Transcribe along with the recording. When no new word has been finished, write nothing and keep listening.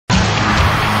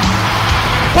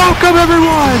Welcome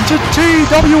everyone to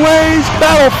TWA's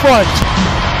Battlefront.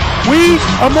 We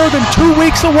are more than 2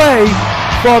 weeks away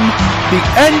from the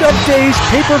end of days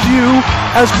pay-per-view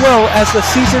as well as the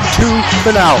Season 2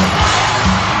 finale.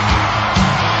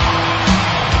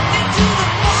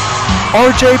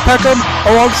 RJ Peckham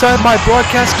alongside my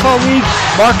broadcast colleague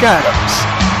Mark Adams.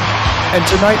 And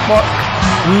tonight, Mark,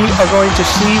 we are going to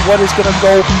see what is going to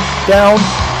go down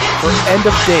for end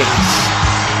of days.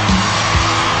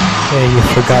 Yeah, you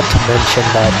forgot to mention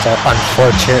that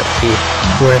unfortunately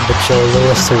we're in the Joe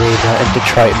Louis Arena in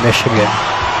Detroit, Michigan.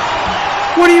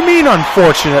 What do you mean,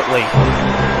 unfortunately?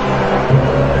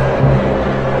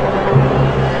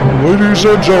 Ladies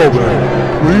and gentlemen,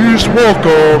 please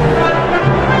welcome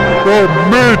the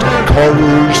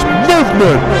Mid-Carters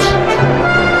Movement!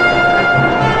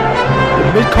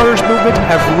 The Mid-Carters Movement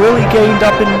have really gained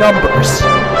up in numbers,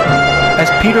 as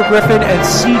Peter Griffin and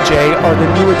CJ are the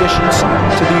new additions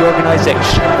to the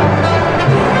organization.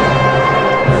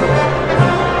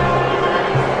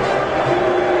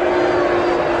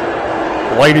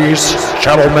 Ladies,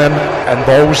 gentlemen, and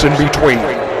those in between,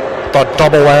 the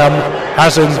Double M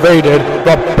has invaded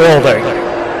the building.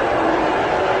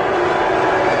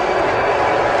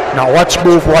 Now let's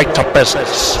move right to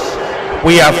business.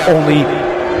 We have only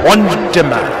one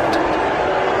demand.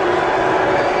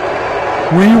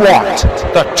 We want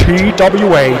the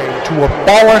TWA to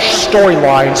abolish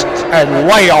storylines and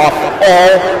lay off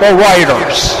all the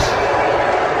writers.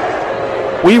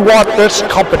 We want this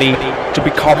company to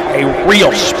become a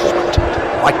real sport,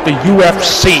 like the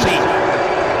UFC.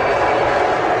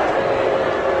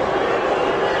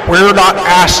 We're not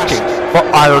asking for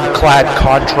ironclad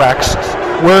contracts.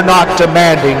 We're not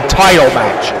demanding title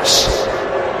matches.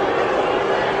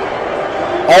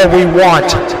 All we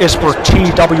want is for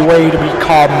TWA to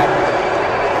become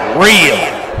real.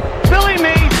 Billy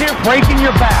Mays here breaking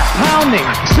your back, pounding,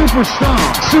 super strong,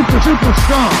 super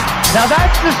strong. Now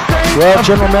that's the strength. Well,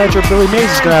 General Manager Billy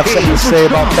Mays is going to have something to say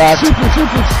about that.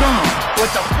 Super strong.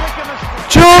 With the flick of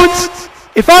a Jones,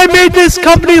 if I made this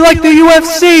company like the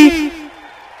UFC,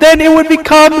 then it would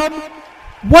become,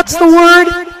 what's the word?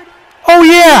 Oh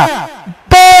yeah,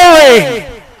 boring!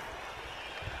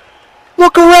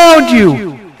 Look around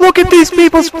you. Look at these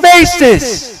people's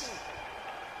faces.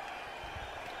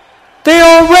 They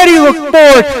already look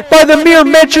bored by the mere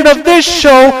mention of this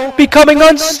show becoming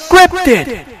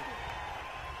unscripted.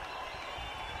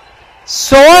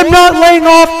 So I'm not laying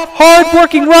off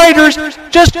hard-working writers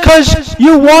just because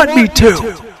you want me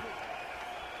to.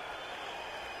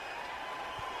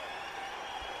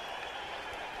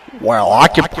 Well, I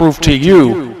can prove to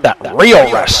you that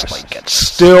real wrestling can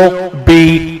still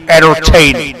be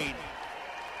entertaining.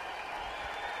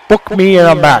 Book me in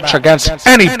a match against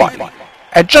anybody,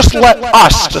 and just let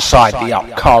us decide the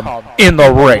outcome in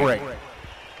the ring.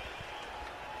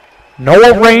 No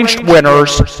arranged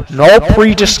winners, no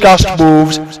pre-discussed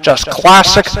moves, just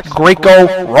classic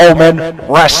Greco-Roman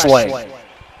wrestling.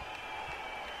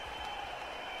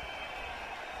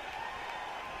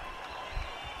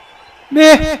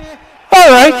 Meh,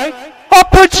 alright, I'll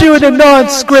put you in a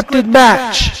non-scripted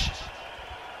match.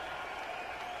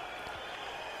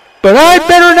 But I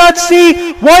better not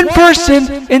see one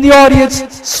person in the audience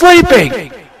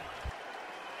sleeping.